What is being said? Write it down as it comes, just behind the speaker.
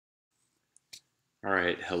All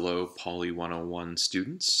right, hello Poly 101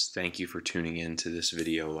 students. Thank you for tuning in to this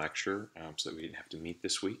video lecture so that we didn't have to meet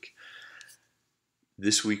this week.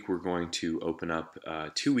 This week we're going to open up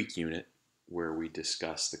a 2-week unit where we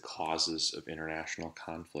discuss the causes of international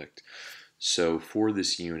conflict. So for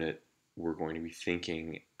this unit, we're going to be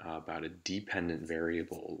thinking about a dependent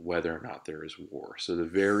variable, whether or not there is war. So the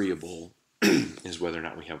variable is whether or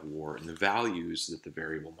not we have war, and the values that the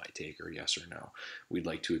variable might take are yes or no. We'd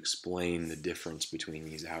like to explain the difference between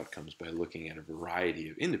these outcomes by looking at a variety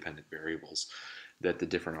of independent variables that the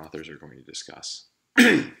different authors are going to discuss.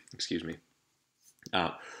 Excuse me. Uh,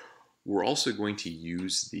 we're also going to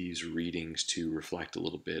use these readings to reflect a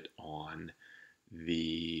little bit on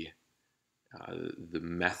the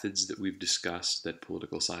methods that we've discussed that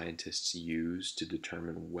political scientists use to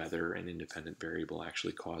determine whether an independent variable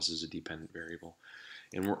actually causes a dependent variable.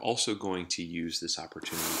 And we're also going to use this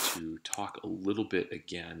opportunity to talk a little bit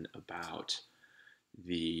again about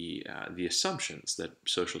the assumptions that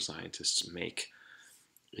social scientists make.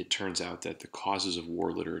 It turns out that the causes of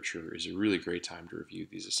war literature is a really great time to review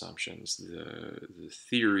these assumptions. The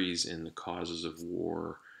theories in the causes of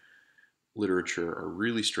war literature are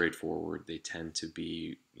really straightforward. They tend to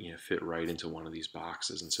be, fit right into one of these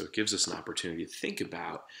boxes. And so it gives us an opportunity to think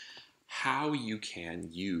about how you can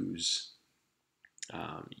use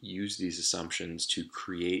these assumptions to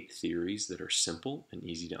create theories that are simple and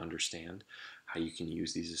easy to understand, how you can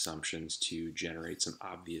use these assumptions to generate some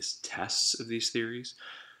obvious tests of these theories,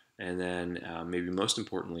 and then maybe most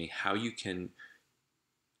importantly, how you can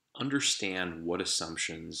understand what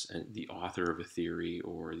assumptions the author of a theory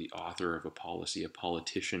or the author of a policy, a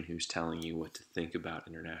politician who's telling you what to think about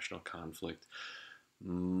international conflict,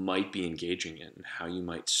 might be engaging in, and how you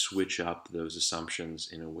might switch up those assumptions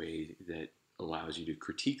in a way that allows you to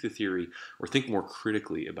critique the theory or think more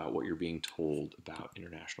critically about what you're being told about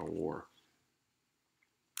international war.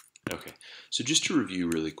 Okay, so just to review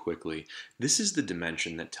really quickly, this is the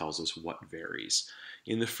dimension that tells us what varies.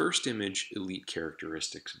 In the first image, elite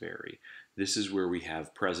characteristics vary. This is where we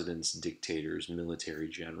have presidents, dictators, military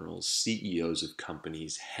generals, CEOs of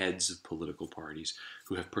companies, heads of political parties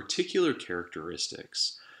who have particular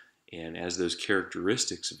characteristics. And as those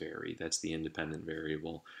characteristics vary, that's the independent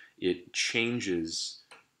variable, it changes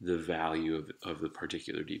the value of the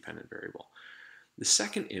particular dependent variable. The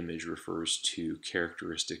second image refers to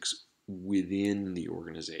characteristics within the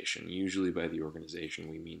organization. Usually by the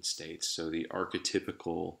organization we mean states. So the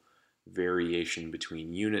archetypical variation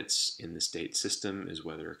between units in the state system is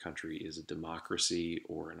whether a country is a democracy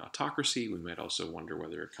or an autocracy. We might also wonder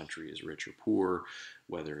whether a country is rich or poor,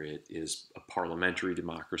 whether it is a parliamentary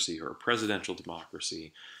democracy or a presidential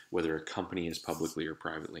democracy, whether a company is publicly or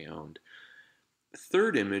privately owned. The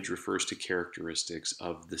third image refers to characteristics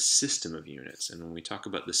of the system of units. And when we talk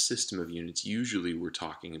about the system of units, usually we're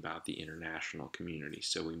talking about the international community.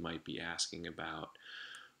 So we might be asking about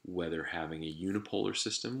whether having a unipolar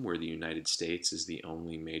system where the United States is the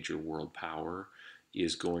only major world power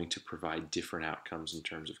is going to provide different outcomes in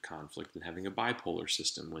terms of conflict than having a bipolar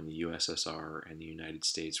system when the USSR and the United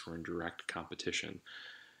States were in direct competition.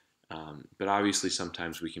 But obviously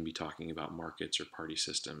sometimes we can be talking about markets or party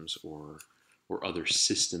systems or other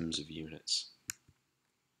systems of units.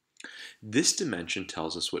 This dimension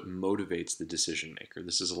tells us what motivates the decision maker.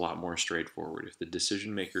 This is a lot more straightforward. If the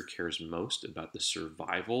decision maker cares most about the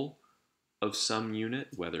survival of some unit,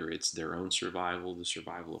 whether it's their own survival, the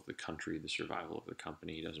survival of the country, the survival of the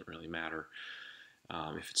company, it doesn't really matter.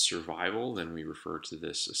 If it's survival, then we refer to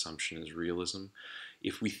this assumption as realism.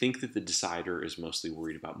 If we think that the decider is mostly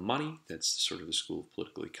worried about money, that's sort of the school of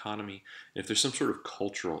political economy. And if there's some sort of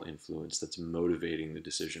cultural influence that's motivating the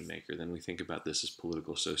decision maker, then we think about this as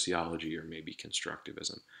political sociology or maybe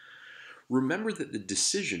constructivism. Remember that the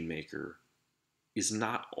decision maker is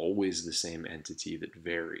not always the same entity that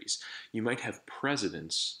varies. You might have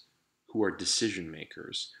presidents who are decision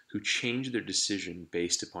makers, who change their decision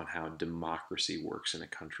based upon how democracy works in a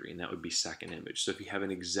country, and that would be second image. So if you have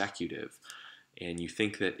an executive and you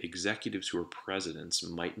think that executives who are presidents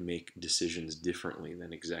might make decisions differently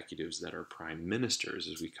than executives that are prime ministers,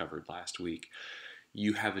 as we covered last week,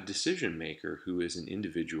 you have a decision maker who is an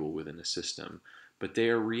individual within a system, but they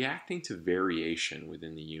are reacting to variation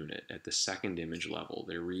within the unit at the second image level.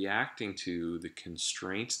 They're reacting to the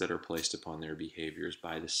constraints that are placed upon their behaviors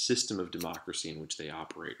by the system of democracy in which they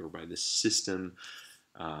operate, or by the system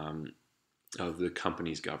of the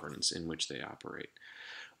company's governance in which they operate.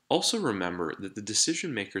 Also remember that the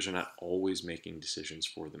decision makers are not always making decisions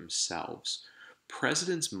for themselves.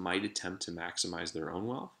 Presidents might attempt to maximize their own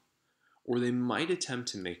wealth, Or they might attempt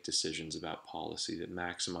to make decisions about policy that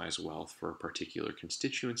maximize wealth for a particular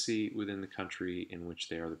constituency within the country in which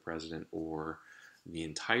they are the president, or the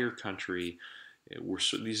entire country.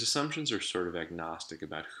 These assumptions are sort of agnostic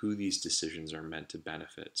about who these decisions are meant to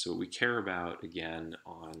benefit. So what we care about, again,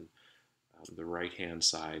 on the right-hand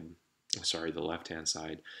side, the left-hand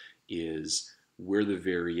side, is where the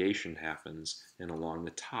variation happens, and along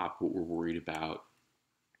the top, what we're worried about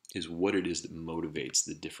is what it is that motivates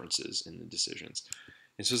the differences in the decisions.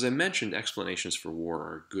 And so, as I mentioned, explanations for war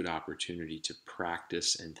are a good opportunity to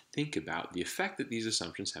practice and think about the effect that these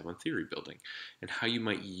assumptions have on theory building and how you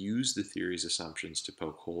might use the theory's assumptions to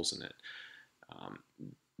poke holes in it.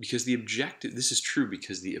 Because this is true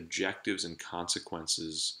because the objectives and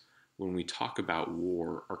consequences when we talk about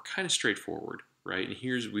war are kind of straightforward, right?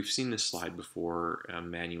 And we've seen this slide before,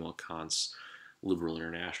 Immanuel Kant's liberal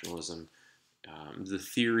internationalism. The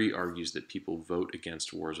theory argues that people vote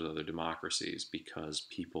against wars with other democracies because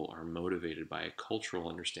people are motivated by a cultural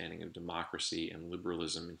understanding of democracy and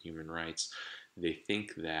liberalism and human rights. They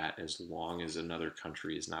think that as long as another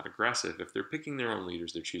country is not aggressive, if they're picking their own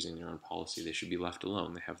leaders, they're choosing their own policy, they should be left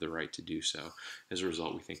alone. They have the right to do so. As a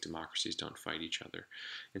result, we think democracies don't fight each other.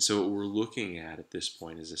 And so what we're looking at this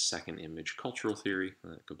point is a second image cultural theory.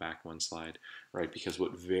 Go back one slide, right? Because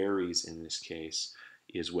what varies in this case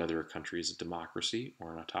is whether a country is a democracy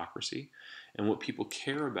or an autocracy. And what people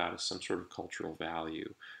care about is some sort of cultural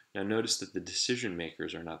value. Now notice that the decision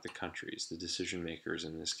makers are not the countries. The decision makers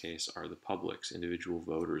in this case are the publics, individual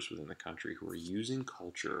voters within the country who are using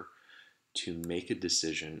culture to make a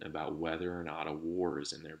decision about whether or not a war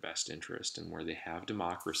is in their best interest. And where they have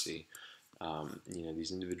democracy,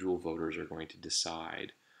 these individual voters are going to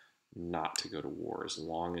decide not to go to war as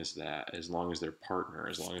long as their partner,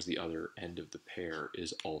 as long as the other end of the pair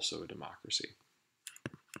is also a democracy.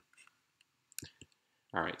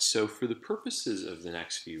 All right, so for the purposes of the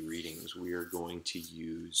next few readings, we are going to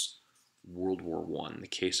use World War I, the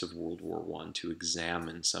case of World War I, to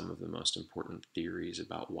examine some of the most important theories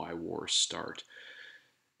about why wars start.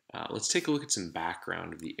 Let's take a look at some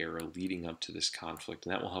background of the era leading up to this conflict,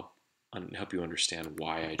 and that will help you understand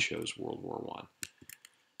why I chose World War I.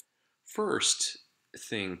 First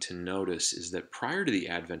thing to notice is that prior to the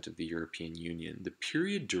advent of the European Union, the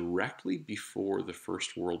period directly before the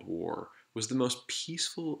First World War was the most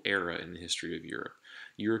peaceful era in the history of Europe.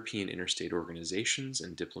 European interstate organizations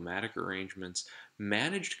and diplomatic arrangements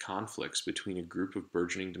managed conflicts between a group of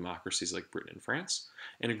burgeoning democracies like Britain and France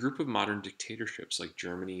and a group of modern dictatorships like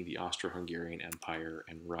Germany, the Austro-Hungarian Empire,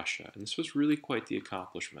 and Russia. And this was really quite the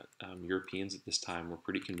accomplishment. Europeans at this time were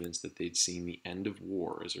pretty convinced that they'd seen the end of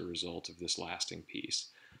war as a result of this lasting peace.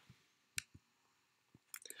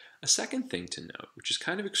 A second thing to note, which is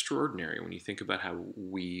kind of extraordinary when you think about how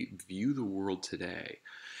we view the world today,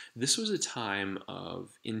 this was a time of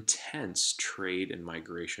intense trade and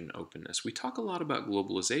migration openness. We talk a lot about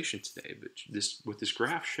globalization today, but what this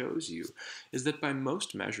graph shows you is that by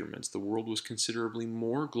most measurements, the world was considerably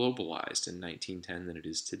more globalized in 1910 than it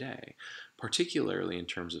is today, particularly in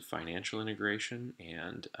terms of financial integration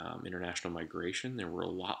and international migration. There were a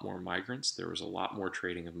lot more migrants. There was a lot more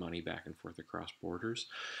trading of money back and forth across borders.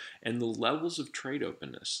 And the levels of trade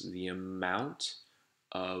openness, the amount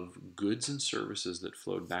of goods and services that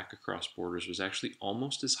flowed back across borders was actually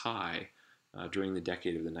almost as high during the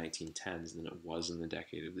decade of the 1910s than it was in the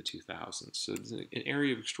decade of the 2000s. So it's an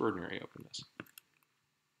area of extraordinary openness.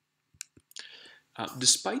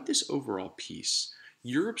 Despite this overall peace,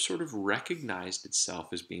 Europe sort of recognized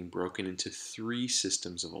itself as being broken into three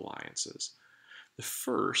systems of alliances. The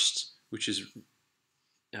first, which is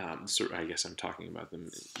I guess I'm talking about them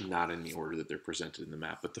not in the order that they're presented in the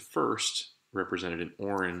map, but the first, represented in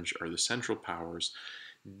orange, are the Central Powers.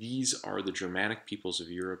 These are the Germanic peoples of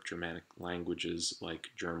Europe, Germanic languages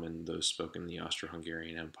like German, those spoken in the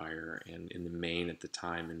Austro-Hungarian Empire, and in the main at the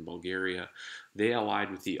time in Bulgaria. They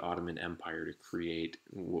allied with the Ottoman Empire to create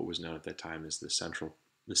what was known at that time as the Central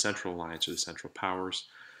Alliance, or the Central Powers.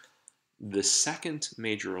 The second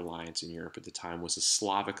major alliance in Europe at the time was a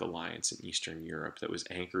Slavic alliance in Eastern Europe that was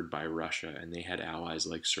anchored by Russia, and they had allies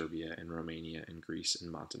like Serbia and Romania and Greece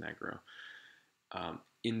and Montenegro.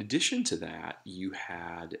 In addition to that, you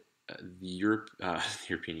had the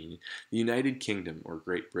European Union, the United Kingdom, or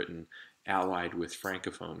Great Britain, allied with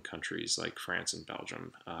Francophone countries like France and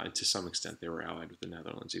Belgium. To some extent, they were allied with the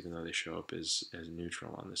Netherlands, even though they show up as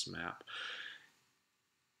neutral on this map.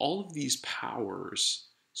 All of these powers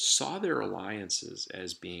saw their alliances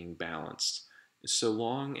as being balanced. So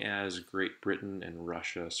long as Great Britain and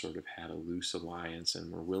Russia sort of had a loose alliance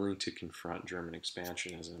and were willing to confront German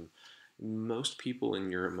expansionism, Most people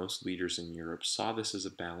in Europe, most leaders in Europe saw this as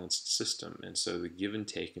a balanced system, and so the give and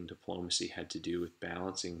take in diplomacy had to do with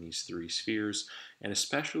balancing these three spheres, and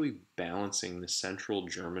especially balancing the central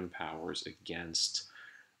German powers against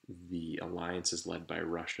the alliances led by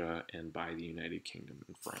Russia and by the United Kingdom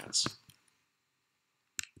and France.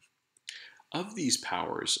 Of these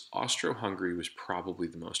powers, Austro-Hungary was probably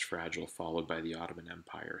the most fragile, followed by the Ottoman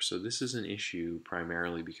Empire. So this is an issue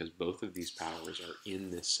primarily because both of these powers are in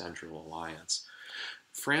this central alliance.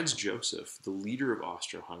 Franz Joseph, the leader of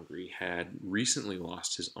Austro-Hungary, had recently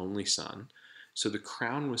lost his only son, so the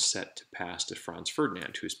crown was set to pass to Franz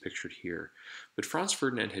Ferdinand, who is pictured here. But Franz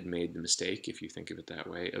Ferdinand had made the mistake, if you think of it that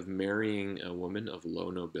way, of marrying a woman of low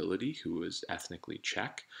nobility who was ethnically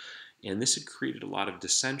Czech, and this had created a lot of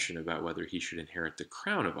dissension about whether he should inherit the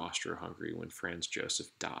crown of Austro-Hungary when Franz Joseph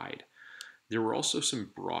died. There were also some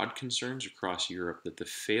broad concerns across Europe that the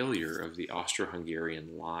failure of the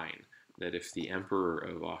Austro-Hungarian line, that if the Emperor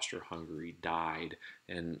of Austro-Hungary died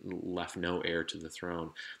and left no heir to the throne,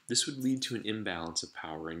 this would lead to an imbalance of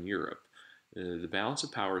power in Europe. The balance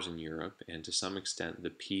of powers in Europe, and to some extent the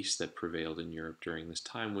peace that prevailed in Europe during this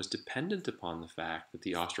time, was dependent upon the fact that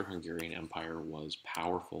the Austro-Hungarian Empire was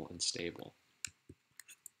powerful and stable.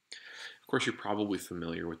 Of course, you're probably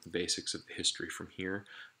familiar with the basics of the history from here.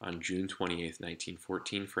 On June 28,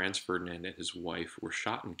 1914, Franz Ferdinand and his wife were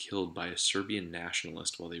shot and killed by a Serbian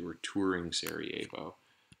nationalist while they were touring Sarajevo.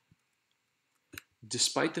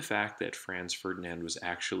 Despite the fact that Franz Ferdinand was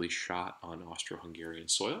actually shot on Austro-Hungarian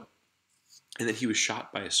soil, and that he was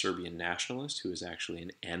shot by a Serbian nationalist who was actually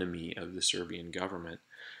an enemy of the Serbian government,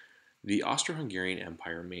 the Austro-Hungarian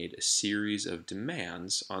Empire made a series of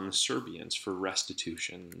demands on the Serbians for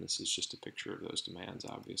restitution, and this is just a picture of those demands,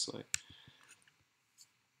 obviously.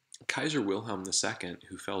 Kaiser Wilhelm II,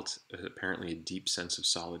 who felt apparently a deep sense of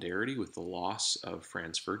solidarity with the loss of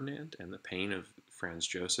Franz Ferdinand and the pain of Franz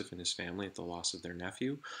Joseph and his family at the loss of their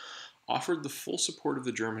nephew, offered the full support of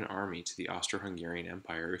the German army to the Austro-Hungarian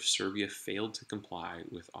Empire if Serbia failed to comply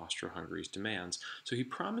with Austro-Hungary's demands. So he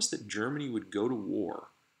promised that Germany would go to war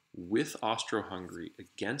with Austro-Hungary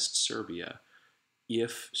against Serbia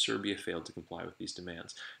if Serbia failed to comply with these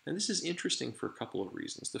demands. And this is interesting for a couple of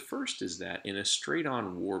reasons. The first is that in a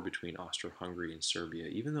straight-on war between Austro-Hungary and Serbia,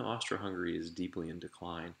 even though Austro-Hungary is deeply in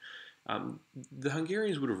decline, the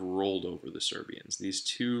Hungarians would have rolled over the Serbians. These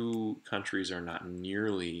two countries are not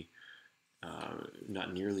nearly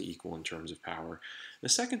equal in terms of power. The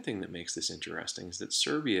second thing that makes this interesting is that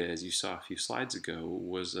Serbia, as you saw a few slides ago,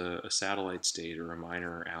 was a satellite state or a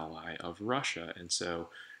minor ally of Russia. And so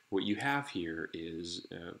what you have here is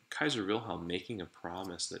Kaiser Wilhelm making a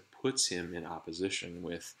promise that puts him in opposition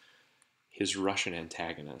with his Russian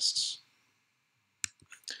antagonists.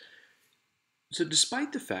 So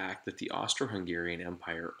despite the fact that the Austro-Hungarian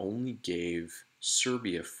Empire only gave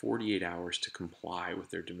Serbia 48 hours to comply with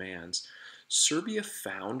their demands, Serbia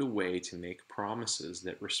found a way to make promises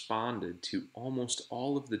that responded to almost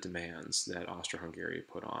all of the demands that Austro-Hungary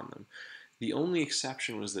put on them. The only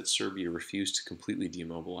exception was that Serbia refused to completely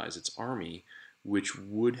demobilize its army, which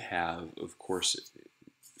would have, of course,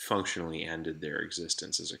 functionally ended their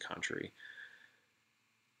existence as a country.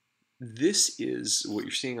 This is, what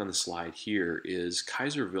you're seeing on the slide here, is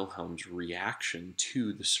Kaiser Wilhelm's reaction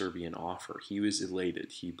to the Serbian offer. He was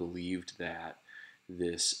elated. He believed that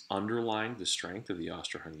this underlined the strength of the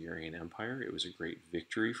Austro-Hungarian Empire. It was a great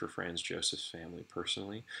victory for Franz Joseph's family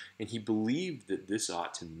personally, and he believed that this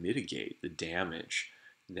ought to mitigate the damage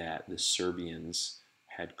that the Serbians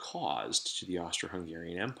had caused to the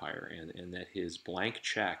Austro-Hungarian Empire, and that his blank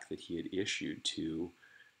check that he had issued to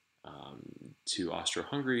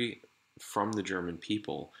Austro-Hungary from the German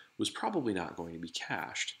people was probably not going to be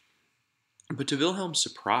cashed. But to Wilhelm's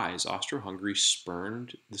surprise, Austro-Hungary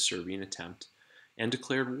spurned the Serbian attempt and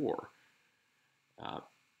declared war.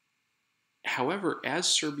 However, as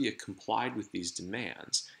Serbia complied with these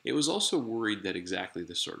demands, it was also worried that exactly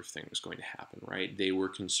this sort of thing was going to happen, right? They were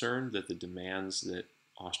concerned that the demands that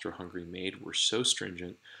Austro-Hungary made were so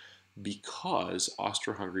stringent because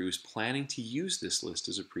Austro-Hungary was planning to use this list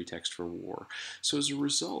as a pretext for war. So as a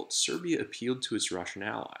result, Serbia appealed to its Russian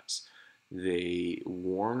allies. They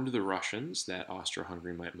warned the Russians that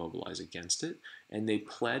Austro-Hungary might mobilize against it, and they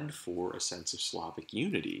pled for a sense of Slavic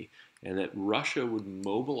unity, and that Russia would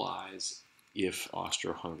mobilize if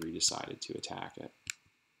Austro-Hungary decided to attack it.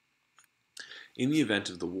 In the event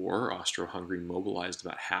of the war, Austro-Hungary mobilized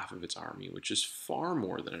about half of its army, which is far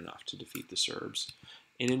more than enough to defeat the Serbs.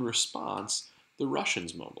 And in response, the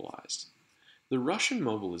Russians mobilized. The Russian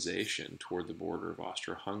mobilization toward the border of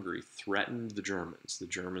Austro-Hungary threatened the Germans. The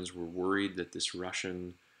Germans were worried that this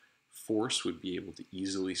Russian force would be able to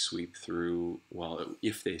easily sweep through, well,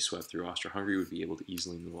 if they swept through Austro-Hungary, would be able to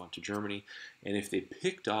easily move on to Germany. And if they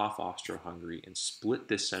picked off Austro-Hungary and split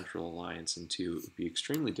this Central Alliance in two, it would be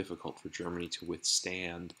extremely difficult for Germany to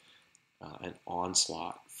withstand an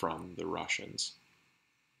onslaught from the Russians.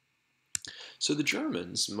 So the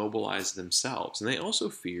Germans mobilized themselves, and they also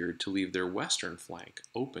feared to leave their western flank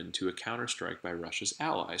open to a counterstrike by Russia's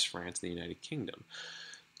allies, France and the United Kingdom.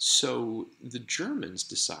 So the Germans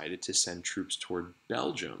decided to send troops toward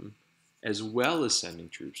Belgium, as well as sending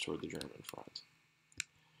troops toward the German front.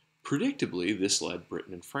 Predictably, this led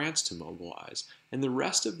Britain and France to mobilize, and the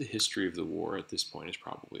rest of the history of the war at this point is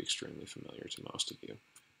probably extremely familiar to most of you.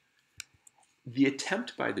 The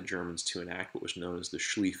attempt by the Germans to enact what was known as the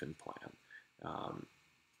Schlieffen Plan,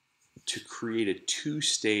 to create a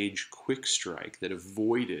two-stage quick strike that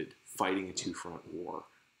avoided fighting a two-front war,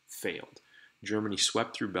 failed. Germany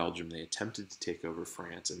swept through Belgium, they attempted to take over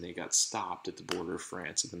France, and they got stopped at the border of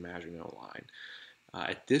France at the Maginot Line.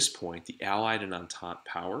 At this point, the Allied and Entente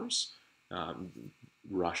powers,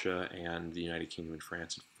 Russia and the United Kingdom and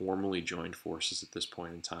France, had formally joined forces at this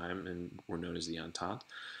point in time and were known as the Entente.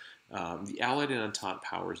 The Allied and Entente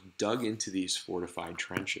powers dug into these fortified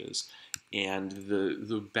trenches, and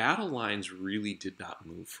the battle lines really did not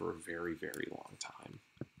move for a very, very long time.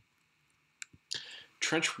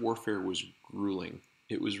 Trench warfare was grueling.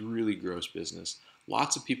 It was really gross business.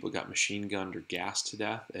 Lots of people got machine gunned or gassed to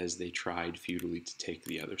death as they tried futilely to take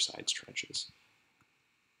the other side's trenches.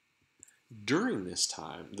 During this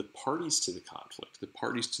time, the parties to the conflict, the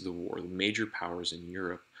parties to the war, the major powers in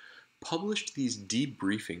Europe, published these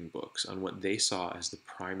debriefing books on what they saw as the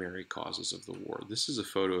primary causes of the war. This is a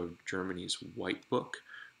photo of Germany's White Book,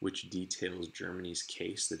 which details Germany's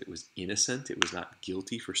case that it was innocent, it was not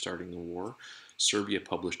guilty for starting the war. Serbia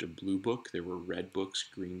published a blue book. There were red books,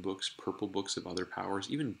 green books, purple books of other powers.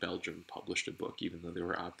 Even Belgium published a book, even though they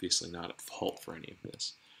were obviously not at fault for any of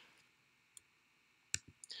this.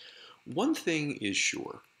 One thing is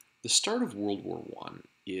sure, the start of World War I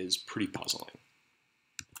is pretty puzzling.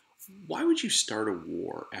 Why would you start a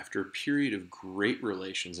war after a period of great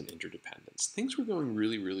relations and interdependence? Things were going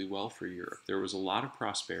really, really well for Europe. There was a lot of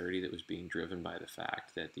prosperity that was being driven by the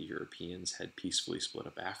fact that the Europeans had peacefully split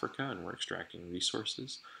up Africa and were extracting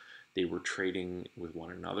resources. They were trading with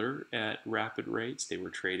one another at rapid rates. They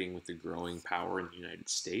were trading with the growing power in the United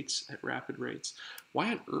States at rapid rates.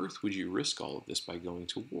 Why on earth would you risk all of this by going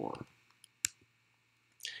to war?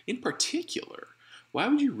 In particular, why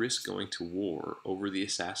would you risk going to war over the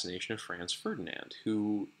assassination of Franz Ferdinand,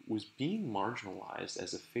 who was being marginalized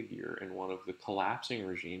as a figure in one of the collapsing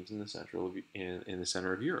regimes in the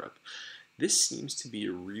center of Europe? This seems to be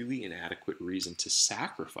a really inadequate reason to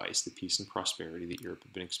sacrifice the peace and prosperity that Europe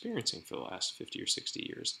had been experiencing for the last 50 or 60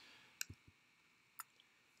 years.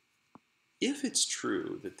 If it's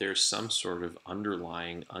true that there's some sort of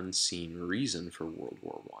underlying unseen reason for World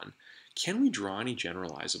War I, can we draw any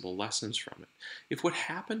generalizable lessons from it? If what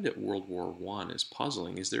happened at World War I is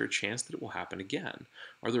puzzling, is there a chance that it will happen again?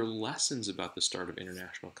 Are there lessons about the start of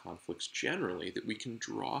international conflicts generally that we can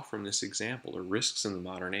draw from this example, or risks in the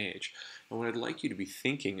modern age? And what I'd like you to be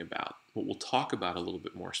thinking about, what we'll talk about a little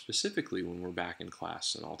bit more specifically when we're back in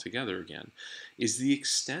class and all together again, is the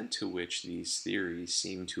extent to which these theories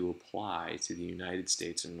seem to apply to the United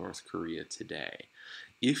States and North Korea today.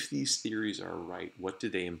 If these theories are right, what do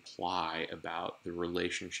they imply about the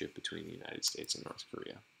relationship between the United States and North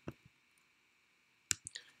Korea?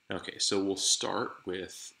 Okay, so we'll start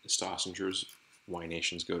with Stossinger's Why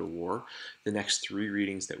Nations Go to War. The next three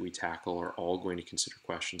readings that we tackle are all going to consider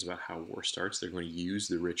questions about how war starts. They're going to use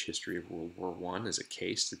the rich history of World War I as a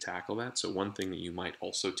case to tackle that. So one thing that you might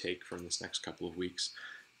also take from this next couple of weeks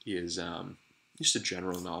is just a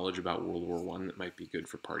general knowledge about World War I that might be good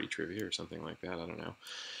for party trivia or something like that, I don't know.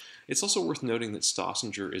 It's also worth noting that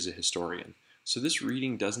Stossinger is a historian, so this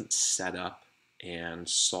reading doesn't set up and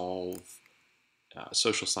solve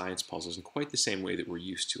social science puzzles in quite the same way that we're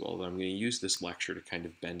used to, although I'm going to use this lecture to kind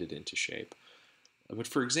of bend it into shape. But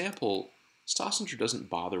for example, Stossinger doesn't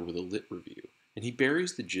bother with a lit review, and he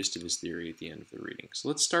buries the gist of his theory at the end of the reading. So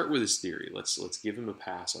let's start with his theory. Let's give him a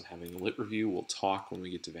pass on having a lit review. We'll talk when we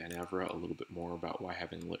get to Van Evera a little bit more about why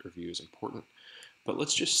having a lit review is important. But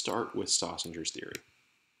let's just start with Stossinger's theory.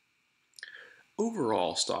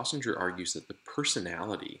 Overall, Stossinger argues that the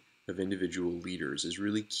personality of individual leaders is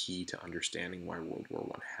really key to understanding why World War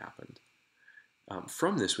I happened.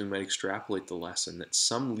 From this, we might extrapolate the lesson that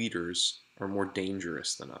some leaders are more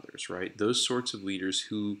dangerous than others, right? Those sorts of leaders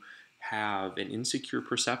who have an insecure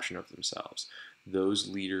perception of themselves. those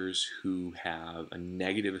leaders who have a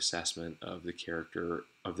negative assessment of the character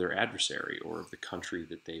of their adversary or of the country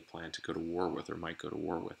that they plan to go to war with or might go to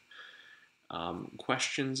war with.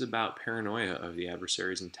 Questions about paranoia of the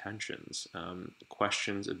adversary's intentions,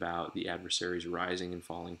 questions about the adversary's rising and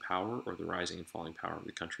falling power or the rising and falling power of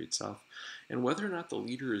the country itself, and whether or not the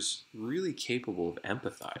leader is really capable of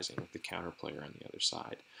empathizing with the counterplayer on the other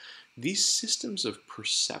side. These systems of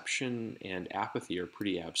perception and apathy are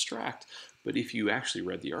pretty abstract, but if you actually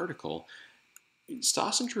read the article,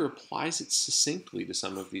 Stossinger applies it succinctly to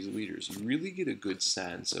some of these leaders. You really get a good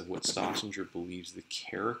sense of what Stossinger believes the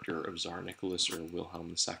character of Tsar Nicholas or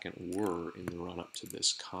Wilhelm II were in the run-up to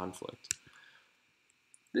this conflict.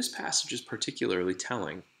 This passage is particularly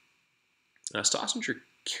telling. Stossinger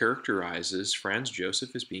characterizes Franz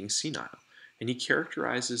Joseph as being senile, and he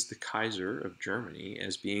characterizes the Kaiser of Germany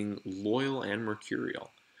as being loyal and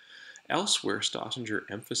mercurial. Elsewhere, Stossinger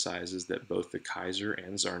emphasizes that both the Kaiser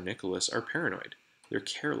and Tsar Nicholas are paranoid. They're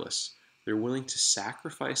careless. They're willing to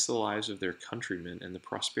sacrifice the lives of their countrymen and the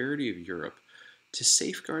prosperity of Europe to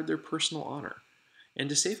safeguard their personal honor, and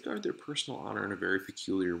to safeguard their personal honor in a very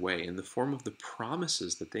peculiar way in the form of the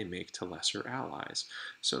promises that they make to lesser allies.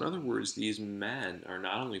 So in other words, these men are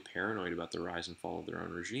not only paranoid about the rise and fall of their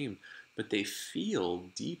own regime, but they feel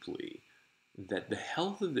deeply that the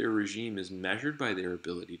health of their regime is measured by their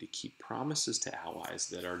ability to keep promises to allies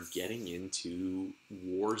that are getting into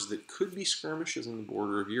wars that could be skirmishes on the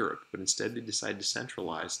border of Europe, but instead they decide to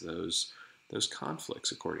centralize those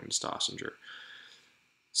conflicts, according to Stossinger.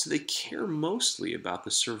 So they care mostly about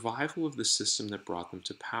the survival of the system that brought them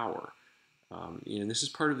to power. This is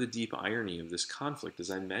part of the deep irony of this conflict.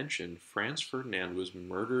 As I mentioned, Franz Ferdinand was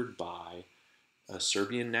murdered by a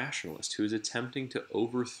Serbian nationalist who was attempting to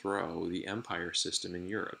overthrow the empire system in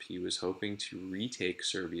Europe. He was hoping to retake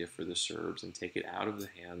Serbia for the Serbs and take it out of the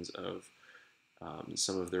hands of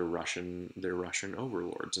some of their Russian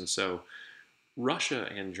overlords. And so Russia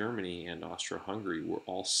and Germany and Austro-Hungary were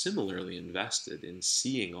all similarly invested in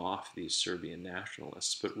seeing off these Serbian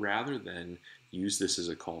nationalists, but rather than use this as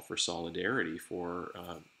a call for solidarity for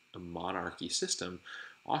a monarchy system,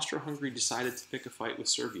 Austro-Hungary decided to pick a fight with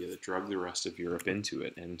Serbia that drug the rest of Europe into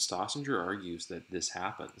it. And Stossinger argues that this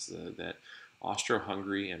happens, that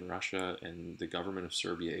Austro-Hungary and Russia and the government of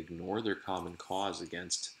Serbia ignore their common cause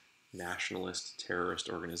against nationalist terrorist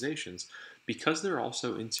organizations because they're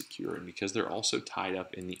also insecure and because they're also tied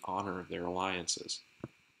up in the honor of their alliances.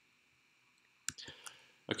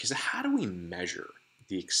 Okay, so how do we measure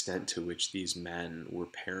the extent to which these men were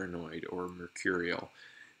paranoid or mercurial?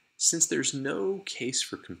 Since there's no case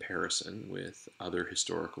for comparison with other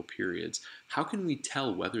historical periods, how can we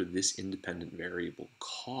tell whether this independent variable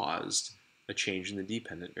caused a change in the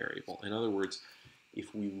dependent variable? In other words,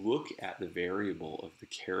 if we look at the variable of the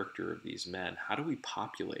character of these men, how do we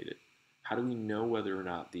populate it? How do we know whether or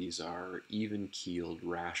not these are even-keeled,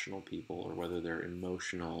 rational people, or whether they're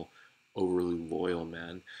emotional, overly loyal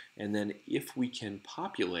men? And then if we can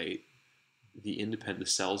populate the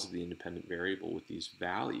cells of the independent variable with these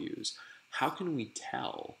values, how can we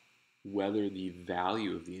tell whether the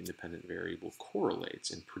value of the independent variable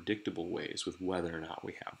correlates in predictable ways with whether or not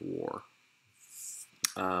we have war?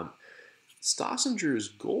 Stossinger's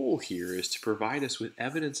goal here is to provide us with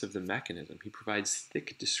evidence of the mechanism. He provides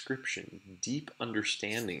thick description, deep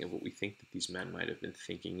understanding of what we think that these men might have been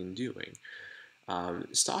thinking and doing.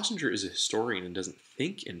 Stossinger is a historian and doesn't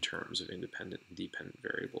think in terms of independent and dependent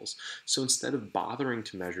variables. So instead of bothering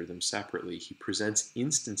to measure them separately, he presents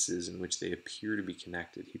instances in which they appear to be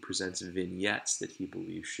connected. He presents vignettes that he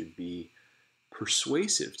believes should be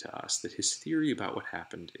persuasive to us that his theory about what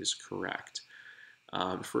happened is correct.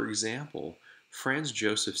 For example, Franz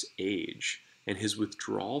Joseph's age and his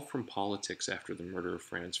withdrawal from politics after the murder of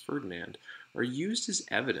Franz Ferdinand are used as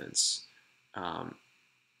evidence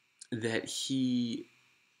that he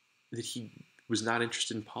was not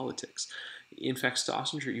interested in politics. In fact,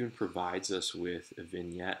 Stossinger even provides us with a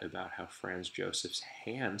vignette about how Franz Joseph's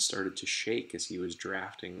hand started to shake as he was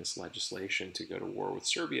drafting this legislation to go to war with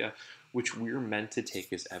Serbia, which we're meant to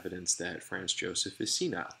take as evidence that Franz Joseph is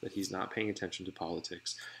senile, that he's not paying attention to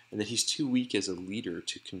politics, and that he's too weak as a leader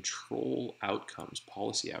to control outcomes,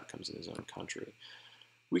 policy outcomes in his own country.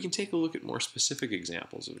 We can take a look at more specific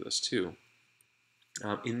examples of this too.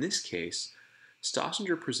 In this case,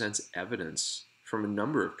 Stossinger presents evidence from a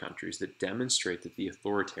number of countries that demonstrate that the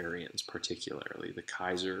authoritarians, particularly the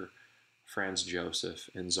Kaiser, Franz Joseph,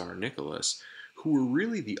 and Tsar Nicholas, who were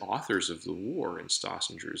really the authors of the war in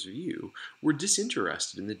Stossinger's view, were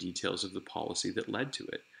disinterested in the details of the policy that led to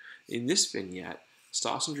it. In this vignette,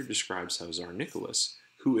 Stossinger describes how Tsar Nicholas,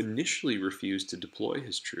 who initially refused to deploy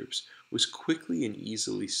his troops, was quickly and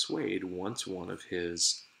easily swayed once one of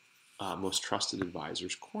his most trusted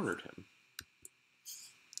advisors cornered him.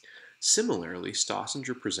 Similarly,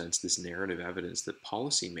 Stossinger presents this narrative evidence that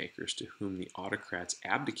policymakers to whom the autocrats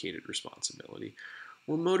abdicated responsibility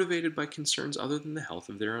were motivated by concerns other than the health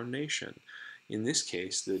of their own nation. In this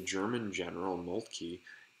case, the German general Moltke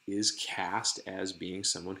is cast as being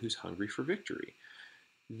someone who's hungry for victory.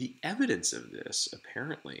 The evidence of this,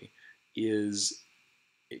 apparently,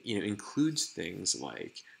 includes things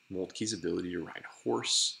like Moltke's ability to ride a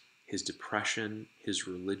horse, his depression, his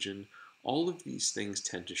religion. All of these things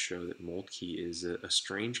tend to show that Moltke is a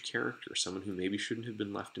strange character, someone who maybe shouldn't have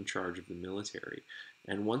been left in charge of the military.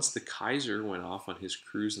 And once the Kaiser went off on his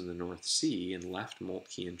cruise in the North Sea and left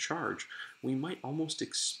Moltke in charge, we might almost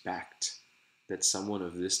expect that someone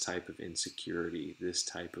of this type of insecurity, this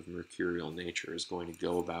type of mercurial nature, is going to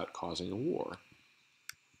go about causing a war.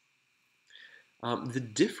 The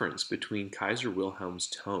difference between Kaiser Wilhelm's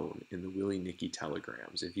tone in the Willie-Nicky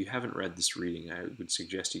telegrams, if you haven't read this reading, I would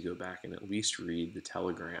suggest you go back and at least read the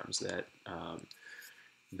telegrams that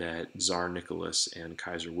Tsar Nicholas and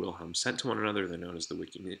Kaiser Wilhelm sent to one another. They're known as the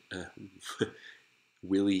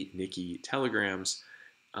Willie-Nicky telegrams.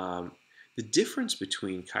 The difference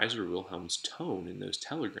between Kaiser Wilhelm's tone in those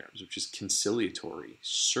telegrams, which is conciliatory,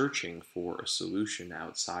 searching for a solution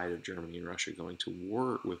outside of Germany and Russia going to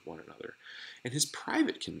war with one another, and his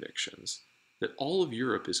private convictions that all of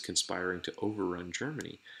Europe is conspiring to overrun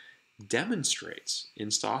Germany, demonstrates, in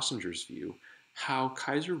Stossinger's view, how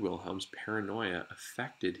Kaiser Wilhelm's paranoia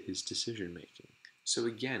affected his decision-making. So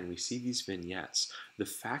again, we see these vignettes. The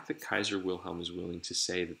fact that Kaiser Wilhelm is willing to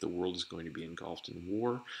say that the world is going to be engulfed in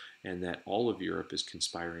war and that all of Europe is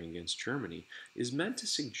conspiring against Germany is meant to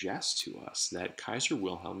suggest to us that Kaiser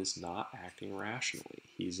Wilhelm is not acting rationally.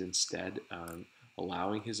 He's instead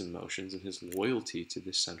allowing his emotions and his loyalty to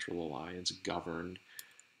this central alliance govern,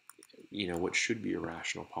 what should be a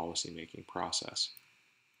rational policy-making process.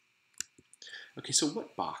 Okay, so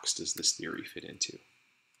what box does this theory fit into?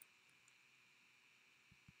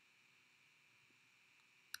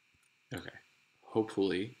 Okay,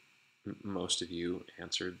 hopefully most of you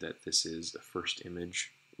answered that this is a first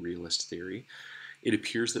image realist theory. It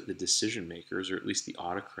appears that the decision makers, or at least the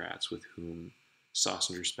autocrats with whom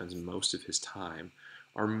Stossinger spends most of his time,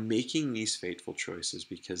 are making these fateful choices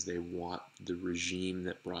because they want the regime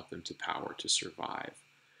that brought them to power to survive.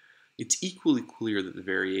 It's equally clear that the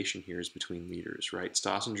variation here is between leaders, right?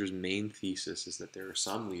 Stossinger's main thesis is that there are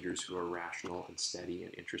some leaders who are rational and steady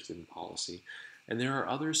and interested in policy, and there are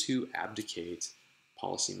others who abdicate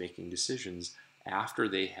policy-making decisions after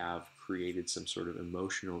they have created some sort of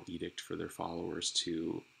emotional edict for their followers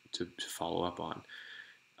to follow up on.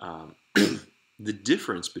 The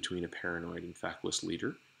difference between a paranoid and feckless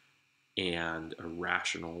leader and a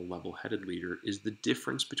rational, level-headed leader is the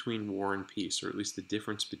difference between war and peace, or at least the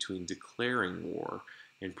difference between declaring war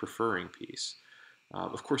and preferring peace.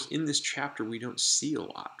 Of course, in this chapter, we don't see a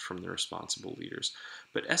lot from the responsible leaders,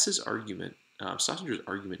 but S's argument, Stossinger's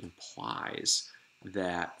argument, implies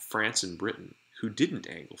that France and Britain, who didn't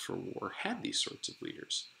angle for war, had these sorts of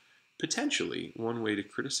leaders. Potentially, one way to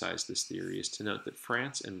criticize this theory is to note that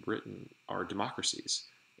France and Britain are democracies,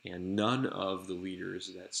 and none of the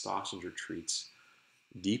leaders that Stossinger treats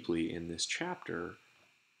deeply in this chapter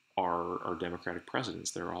are democratic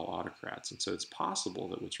presidents. They're all autocrats. And so it's possible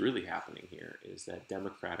that what's really happening here is that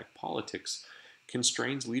democratic politics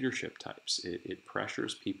constrains leadership types. It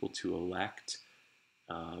pressures people to elect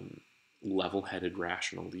level-headed,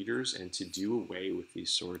 rational leaders and to do away with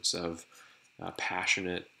these sorts of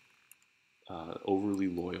passionate, overly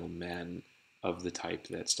loyal men of the type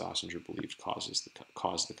that Stossinger believed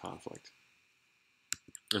caused the conflict.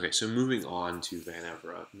 Okay, so moving on to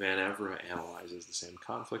Vanevra. Vanevra analyzes the same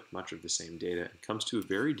conflict, much of the same data, and comes to a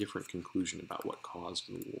very different conclusion about what caused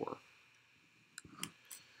the war.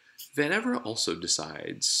 Vanevra also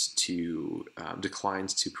declines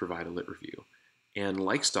to provide a lit review, and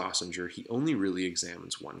like Stossinger, he only really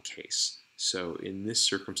examines one case. So in this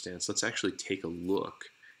circumstance, let's actually take a look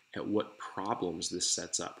at what problems this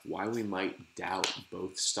sets up, why we might doubt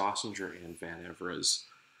both Stossinger and Vanevra's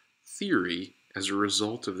theory as a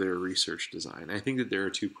result of their research design. I think that there are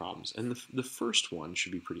two problems, and the first one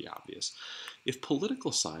should be pretty obvious. If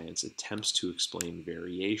political science attempts to explain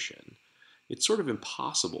variation, it's sort of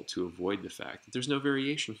impossible to avoid the fact that there's no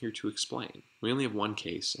variation here to explain. We only have one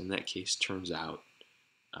case, and that case turns out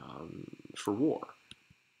for war.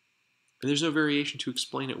 And there's no variation to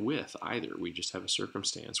explain it with either. We just have a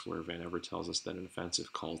circumstance where Vanevra tells us that an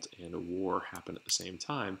offensive cult and a war happen at the same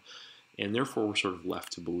time, and therefore we're sort of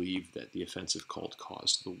left to believe that the offensive cult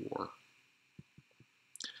caused the war.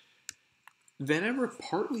 Vannevar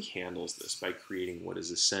partly handles this by creating what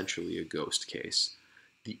is essentially a ghost case.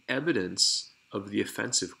 The evidence of the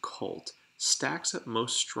offensive cult stacks up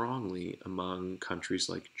most strongly among countries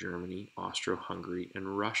like Germany, Austro-Hungary,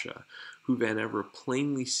 and Russia, who Vannevar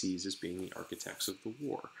plainly sees as being the architects of the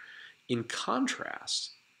war. In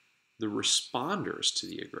contrast, the responders to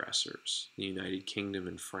the aggressors, the United Kingdom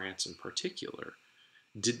and France in particular,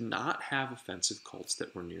 did not have offensive cults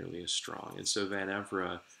that were nearly as strong. And so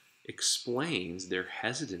Vannevar explains their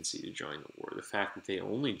hesitancy to join the war, the fact that they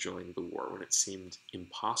only joined the war when it seemed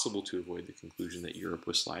impossible to avoid the conclusion that Europe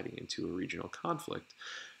was sliding into a regional conflict,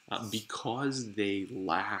 because they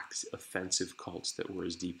lacked offensive cults that were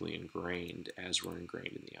as deeply ingrained as were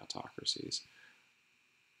ingrained in the autocracies.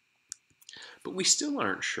 But we still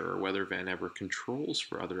aren't sure whether Vannevar controls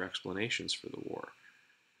for other explanations for the war.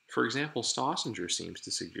 For example, Staussinger seems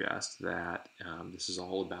to suggest that this is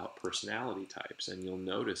all about personality types, and you'll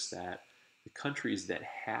notice that the countries that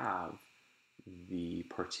have the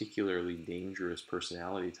particularly dangerous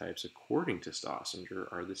personality types, according to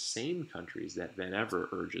Staussinger, are the same countries that Vannevar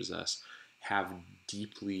urges us have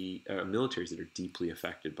deeply militaries that are deeply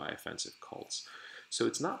affected by offensive cults. So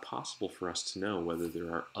it's not possible for us to know whether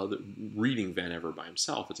there are other, reading Vannevar by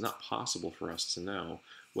himself, it's not possible for us to know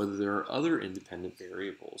whether there are other independent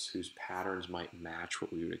variables whose patterns might match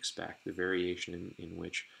what we would expect, the variation in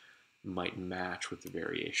which might match with the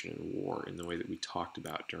variation in war in the way that we talked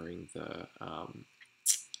about during the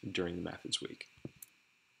Methods Week.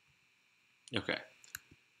 Okay.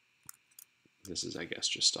 This is, I guess,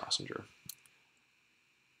 just Staussinger.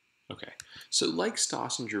 Okay, so like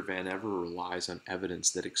Staussinger, Vannevar relies on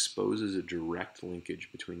evidence that exposes a direct linkage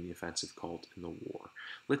between the offensive cult and the war.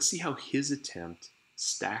 Let's see how his attempt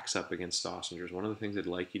stacks up against Staussinger's. One of the things I'd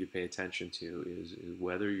like you to pay attention to is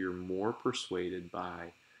whether you're more persuaded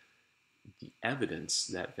by the evidence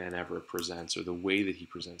that Vannevar presents, or the way that he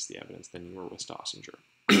presents the evidence, than you were with Staussinger.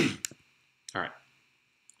 All right,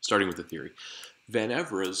 starting with the theory.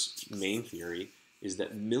 Vannevar's main theory is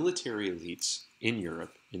that military elites in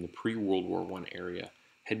Europe in the pre-World War I area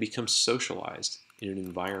had become socialized in an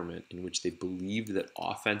environment in which they believed that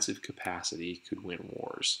offensive capacity could win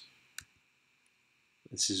wars.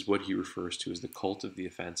 This is what he refers to as the cult of the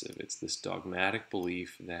offensive. It's this dogmatic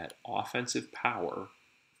belief that offensive power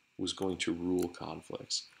was going to rule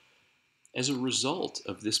conflicts. As a result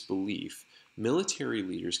of this belief, military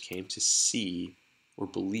leaders came to see or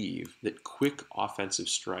believe that quick offensive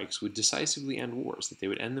strikes would decisively end wars, that they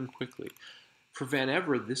would end them quickly. For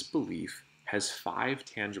Vannevar, this belief has 5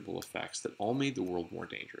 tangible effects that all made the world more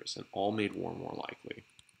dangerous and all made war more likely.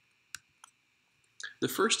 The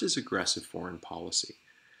first is aggressive foreign policy.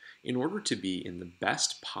 In order to be in the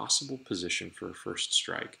best possible position for a first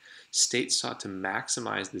strike, states sought to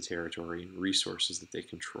maximize the territory and resources that they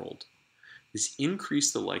controlled. This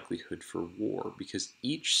increased the likelihood for war because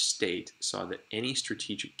each state saw that any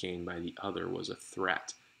strategic gain by the other was a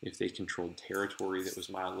threat. If they controlled territory that was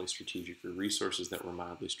mildly strategic or resources that were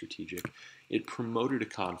mildly strategic, it promoted a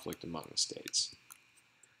conflict among the states.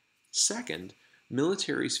 Second,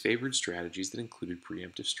 militaries favored strategies that included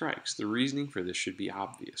preemptive strikes. The reasoning for this should be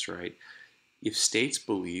obvious, right? If states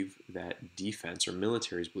believe that defense, or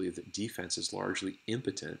militaries believe that defense is largely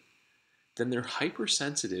impotent, then they're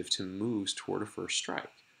hypersensitive to moves toward a first strike.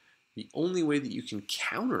 The only way that you can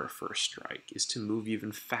counter a first strike is to move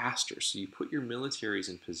even faster. So you put your militaries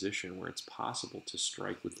in position where it's possible to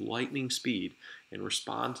strike with lightning speed and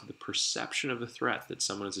respond to the perception of a threat that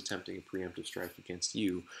someone is attempting a preemptive strike against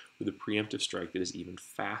you with a preemptive strike that is even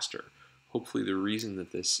faster. Hopefully the reason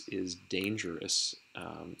that this is dangerous,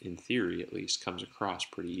 in theory at least, comes across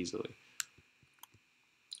pretty easily.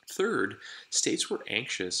 Third, states were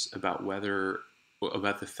anxious about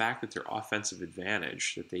the fact that their offensive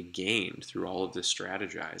advantage that they gained through all of this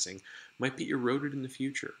strategizing might be eroded in the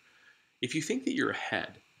future. If you think that you're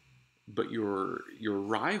ahead, but your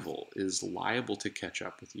rival is liable to catch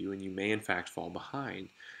up with you and you may in fact fall behind,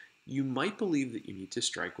 you might believe that you need to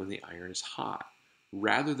strike when the iron is hot,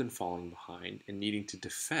 rather than falling behind and needing to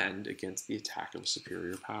defend against the attack of a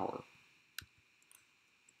superior power.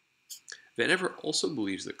 Vannevar also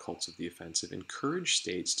believes that cults of the offensive encourage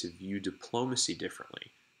states to view diplomacy differently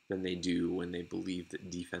than they do when they believe that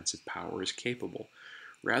defensive power is capable.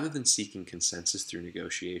 Rather than seeking consensus through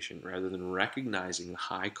negotiation, rather than recognizing the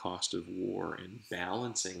high cost of war and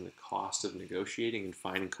balancing the cost of negotiating and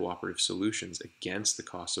finding cooperative solutions against the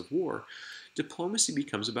cost of war, diplomacy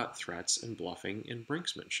becomes about threats and bluffing and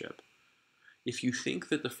brinksmanship. If you think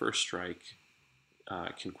that the first strike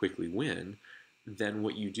can quickly win, then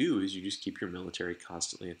what you do is you just keep your military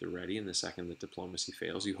constantly at the ready, and the second that diplomacy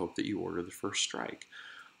fails, you hope that you order the first strike.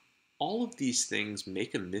 All of these things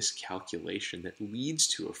make a miscalculation that leads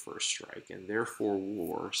to a first strike, and therefore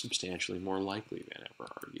war substantially more likely,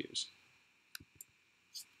 Vannevar argues.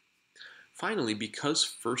 Finally, because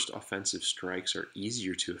first offensive strikes are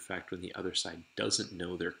easier to effect when the other side doesn't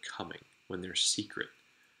know they're coming, when they're secret,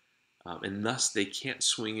 and thus they can't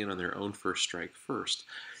swing in on their own first strike first,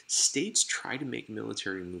 states try to make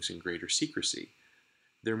military moves in greater secrecy.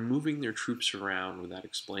 They're moving their troops around without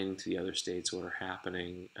explaining to the other states what's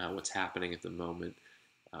happening at the moment.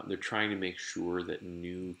 They're trying to make sure that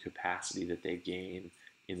new capacity that they gain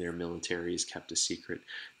in their military is kept a secret.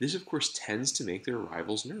 This, of course, tends to make their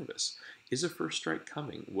rivals nervous. Is a first strike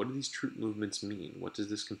coming? What do these troop movements mean? What does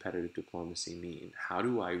this competitive diplomacy mean? How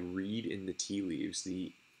do I read in the tea leaves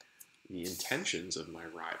the intentions of my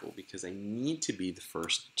rival? Because I need to be the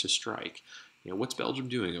first to strike. What's Belgium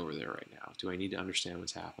doing over there right now? Do I need to understand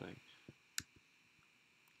what's happening?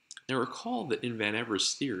 Now recall that in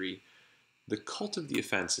Vannever's theory, the cult of the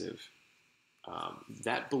offensive,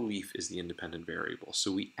 that belief is the independent variable.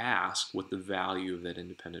 So we ask what the value of that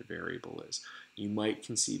independent variable is. You might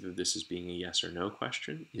conceive of this as being a yes or no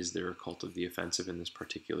question. Is there a cult of the offensive in this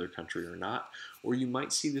particular country or not? Or you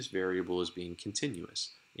might see this variable as being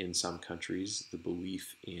continuous. In some countries, the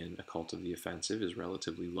belief in a cult of the offensive is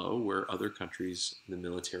relatively low, where other countries, the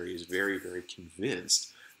military is very, very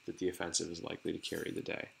convinced that the offensive is likely to carry the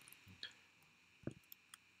day.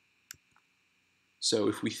 So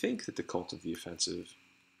if we think that the cult of the offensive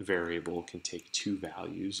variable can take two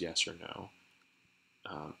values, yes or no,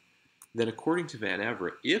 then according to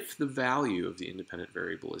Vannever, if the value of the independent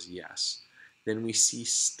variable is yes, then we see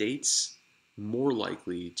states more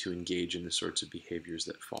likely to engage in the sorts of behaviors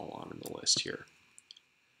that fall on in the list here.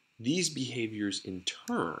 These behaviors, in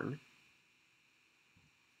turn,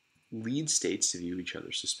 lead states to view each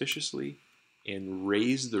other suspiciously and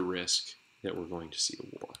raise the risk that we're going to see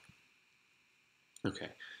a war. Okay,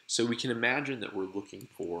 so we can imagine that we're looking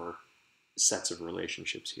for sets of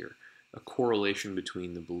relationships here. A correlation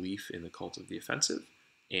between the belief in the cult of the offensive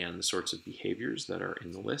and the sorts of behaviors that are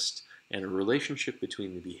in the list, and a relationship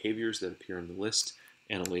between the behaviors that appear in the list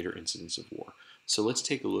and a later incidence of war. So let's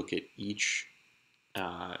take a look at each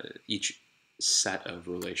set of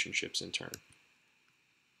relationships in turn.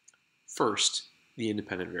 First, the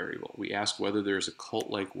independent variable. We ask whether there is a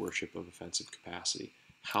cult-like worship of offensive capacity.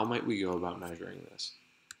 How might we go about measuring this?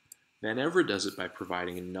 Vannever does it by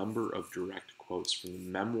providing a number of direct quotes from the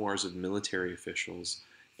memoirs of military officials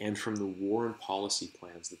and from the war and policy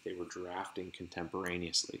plans that they were drafting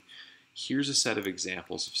contemporaneously. Here's a set of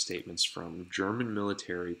examples of statements from German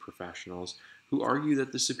military professionals who argue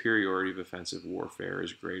that the superiority of offensive warfare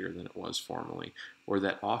is greater than it was formerly, or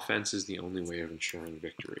that offense is the only way of ensuring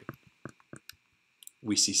victory.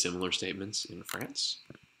 We see similar statements in France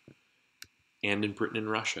and in Britain and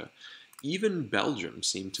Russia. Even Belgium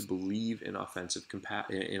seemed to believe in offensive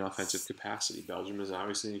capacity. Belgium is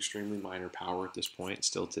obviously an extremely minor power at this point,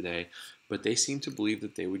 still today, but they seem to believe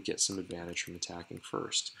that they would get some advantage from attacking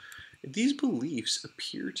first. These beliefs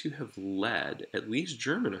appear to have led at least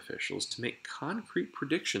German officials to make concrete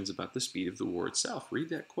predictions about the speed of the war itself. Read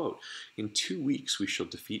that quote. In 2 weeks we shall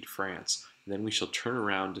defeat France, then we shall turn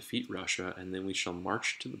around, defeat Russia, and then we shall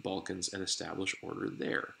march to the Balkans and establish order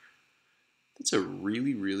there. That's a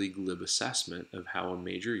really, really glib assessment of how a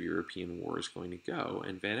major European war is going to go,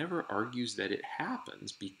 and Vannever argues that it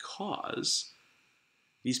happens because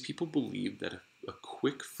these people believed that a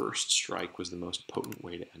quick first strike was the most potent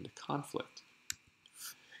way to end a conflict.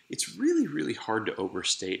 It's really, really hard to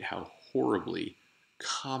overstate how horribly,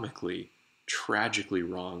 comically, tragically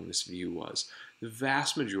wrong this view was. The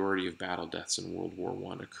vast majority of battle deaths in World War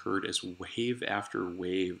I occurred as wave after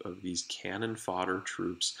wave of these cannon fodder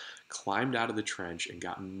troops climbed out of the trench and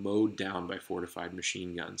got mowed down by fortified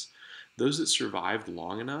machine guns. Those that survived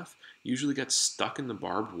long enough usually got stuck in the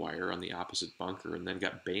barbed wire on the opposite bunker and then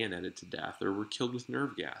got bayoneted to death or were killed with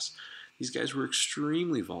nerve gas. These guys were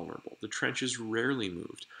extremely vulnerable. The trenches rarely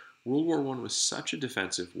moved. World War I was such a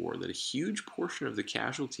defensive war that a huge portion of the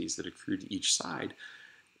casualties that accrued to each side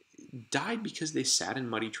died because they sat in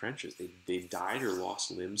muddy trenches. They died or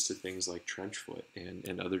lost limbs to things like trench foot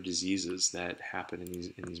and other diseases that happen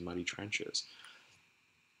in these muddy trenches.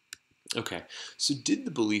 Okay, so did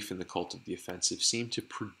the belief in the cult of the offensive seem to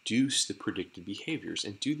produce the predicted behaviors,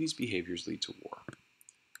 and do these behaviors lead to war?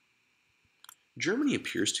 Germany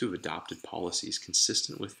appears to have adopted policies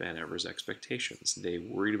consistent with Vannever's expectations. They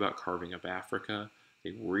worried about carving up Africa.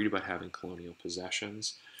 They worried about having colonial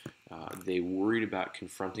possessions. They worried about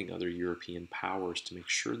confronting other European powers to make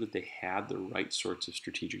sure that they had the right sorts of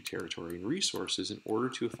strategic territory and resources in order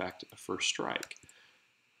to effect a first strike.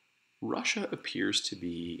 Russia appears to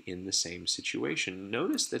be in the same situation.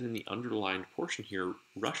 Notice that in the underlined portion here,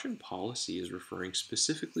 Russian policy is referring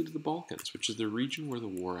specifically to the Balkans, which is the region where the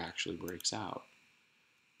war actually breaks out.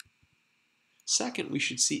 Second, we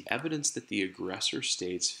should see evidence that the aggressor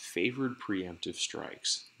states favored preemptive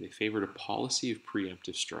strikes. They favored a policy of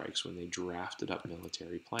preemptive strikes when they drafted up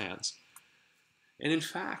military plans. And in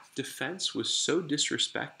fact, defense was so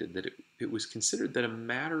disrespected that it was considered that a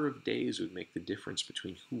matter of days would make the difference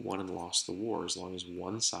between who won and lost the war as long as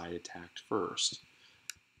one side attacked first.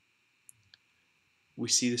 We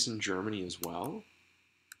see this in Germany as well.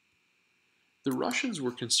 The Russians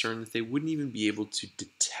were concerned that they wouldn't even be able to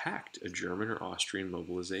detect a German or Austrian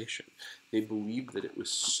mobilization. They believed that it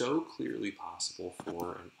was so clearly possible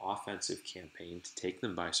for an offensive campaign to take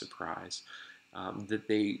them by surprise that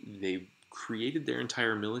they created their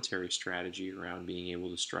entire military strategy around being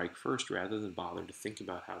able to strike first rather than bother to think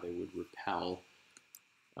about how they would repel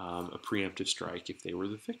a preemptive strike if they were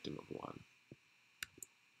the victim of one.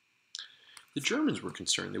 The Germans were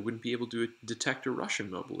concerned they wouldn't be able to detect a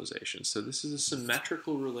Russian mobilization. So this is a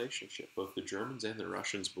symmetrical relationship. Both the Germans and the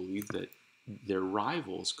Russians believed that their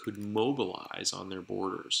rivals could mobilize on their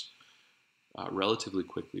borders relatively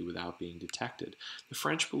quickly without being detected. The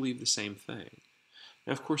French believed the same thing.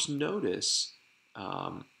 Now, of course, notice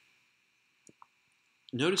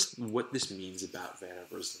what this means about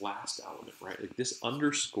Vannever's last element, right? Like this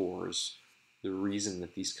underscores the reason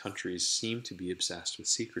that these countries seem to be obsessed with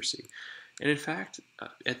secrecy. And in fact,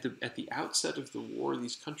 at the outset of the war,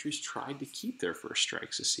 these countries tried to keep their first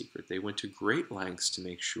strikes a secret. They went to great lengths to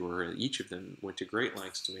make sure, each of them went to great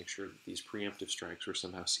lengths to make sure that these preemptive strikes were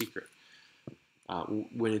somehow secret.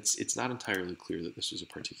 When it's not entirely clear that this was a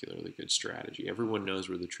particularly good strategy. Everyone knows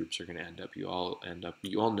where the troops are going to end up. You all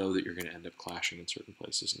know that you're going to end up clashing in certain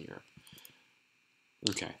places in Europe.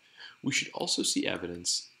 Okay. We should also see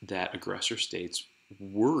evidence that aggressor states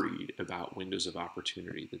worried about windows of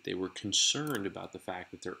opportunity, that they were concerned about the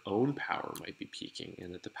fact that their own power might be peaking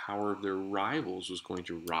and that the power of their rivals was going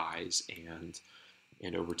to rise and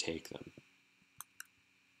overtake them.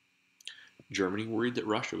 Germany worried that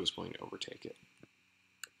Russia was going to overtake it.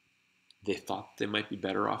 They thought they might be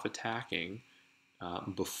better off attacking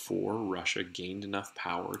before Russia gained enough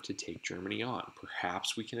power to take Germany on.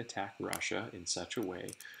 Perhaps we can attack Russia in such a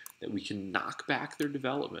way that we can knock back their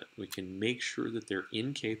development. We can make sure that they're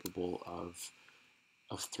incapable of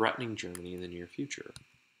threatening Germany in the near future.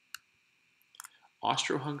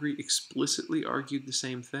 Austro-Hungary explicitly argued the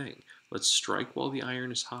same thing. Let's strike while the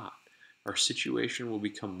iron is hot. Our situation will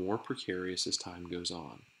become more precarious as time goes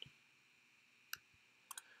on.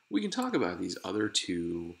 We can talk about these other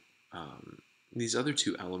two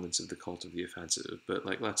elements of the cult of the offensive, but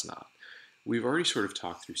let's not. We've already sort of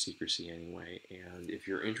talked through secrecy anyway, and if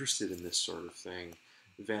you're interested in this sort of thing,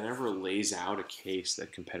 Vannever lays out a case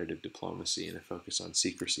that competitive diplomacy and a focus on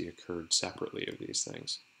secrecy occurred separately of these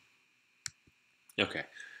things. Okay,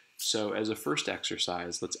 so as a first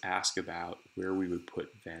exercise, let's ask about where we would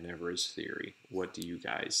put Vannever's theory. What do you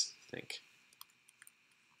guys think?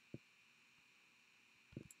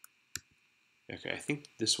 Okay, I think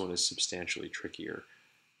this one is substantially trickier.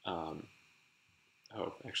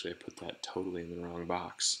 Oh, actually, I put that totally in the wrong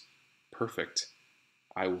box. Perfect.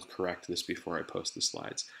 I will correct this before I post the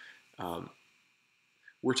slides.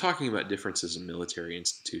 We're talking about differences in military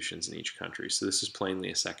institutions in each country, so this is plainly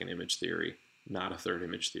a second image theory, not a third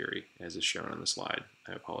image theory, as is shown on the slide.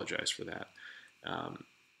 I apologize for that.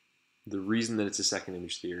 The reason that it's a second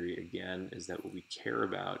image theory, again, is that what we care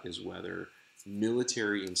about is whether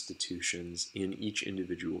military institutions in each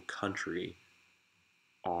individual country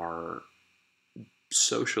are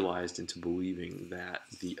socialized into believing that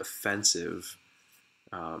the offensive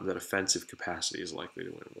capacity is likely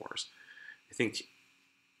to win wars. I think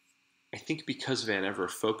because Vannever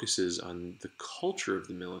focuses on the culture of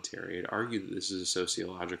the military, I'd argue that this is a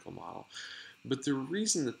sociological model. But the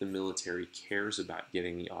reason that the military cares about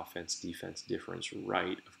getting the offense-defense difference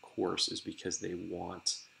right, of course, is because they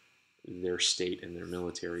want their state and their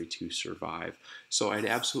military to survive. So I'd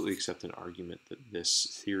absolutely accept an argument that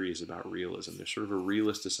this theory is about realism. There's sort of a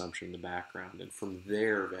realist assumption in the background, and from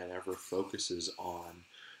there, Vannever focuses on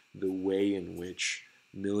the way in which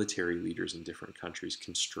military leaders in different countries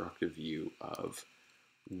construct a view of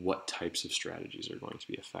what types of strategies are going to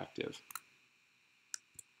be effective.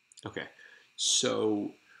 Okay,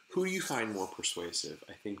 so who do you find more persuasive?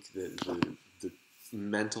 I think that the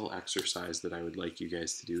mental exercise that I would like you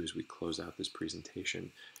guys to do as we close out this presentation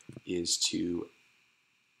is to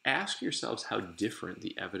ask yourselves how different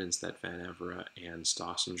the evidence that Vanevera and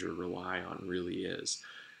Stossinger rely on really is.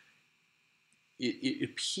 It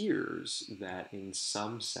appears that in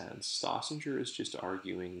some sense, Stossinger is just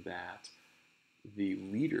arguing that the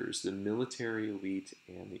leaders, the military elite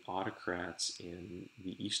and the autocrats in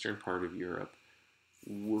the eastern part of Europe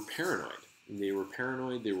were paranoid. They were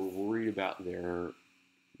paranoid. They were worried about their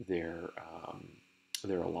their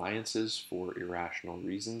alliances for irrational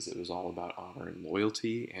reasons. It was all about honor and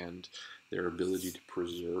loyalty and their ability to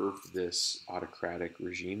preserve this autocratic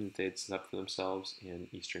regime that they had set up for themselves in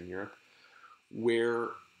Eastern Europe, where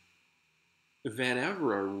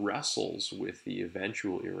Vanevera wrestles with the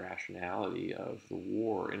eventual irrationality of the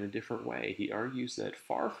war in a different way. He argues that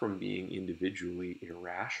far from being individually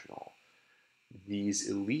irrational, these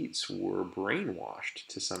elites were brainwashed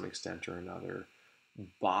to some extent or another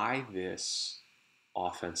by this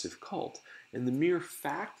offensive cult. And the mere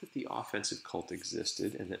fact that the offensive cult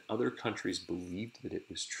existed and that other countries believed that it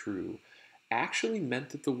was true actually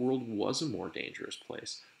meant that the world was a more dangerous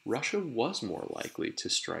place. Russia was more likely to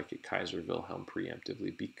strike at Kaiser Wilhelm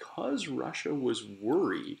preemptively because Russia was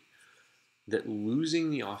worried that losing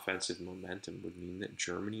the offensive momentum would mean that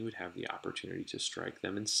Germany would have the opportunity to strike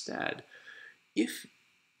them instead. If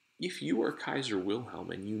if you are Kaiser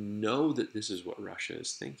Wilhelm and you know that this is what Russia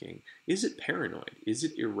is thinking, is it paranoid? Is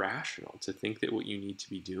it irrational to think that what you need to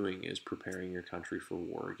be doing is preparing your country for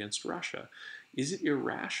war against Russia? Is it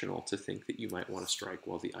irrational to think that you might want to strike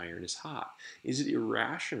while the iron is hot? Is it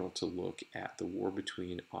irrational to look at the war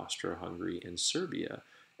between Austro-Hungary and Serbia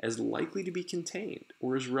as likely to be contained?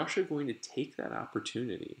 Or is Russia going to take that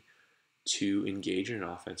opportunity to engage in an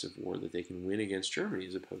offensive war that they can win against Germany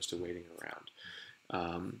as opposed to waiting around?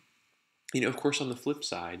 Of course, on the flip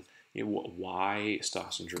side, why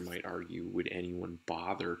Stossinger might argue, would anyone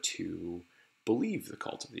bother to believe the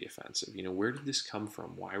cult of the offensive? Where did this come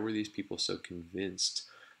from? Why were these people so convinced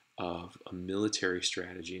of a military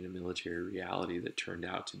strategy and a military reality that turned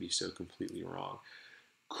out to be so completely wrong?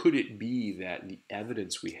 Could it be that the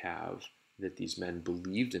evidence we have that these men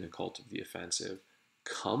believed in a cult of the offensive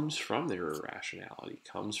comes from their irrationality,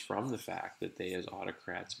 comes from the fact that they, as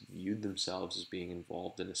autocrats, viewed themselves as being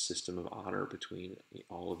involved in a system of honor between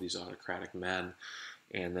all of these autocratic men,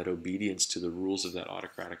 and that obedience to the rules of that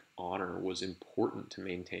autocratic honor was important to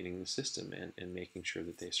maintaining the system and making sure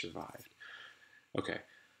that they survived. Okay,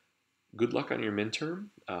 good luck on your midterm.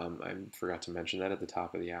 I forgot to mention that at the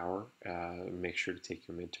top of the hour. Make sure to take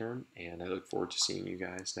your midterm, and I look forward to seeing you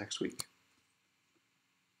guys next week.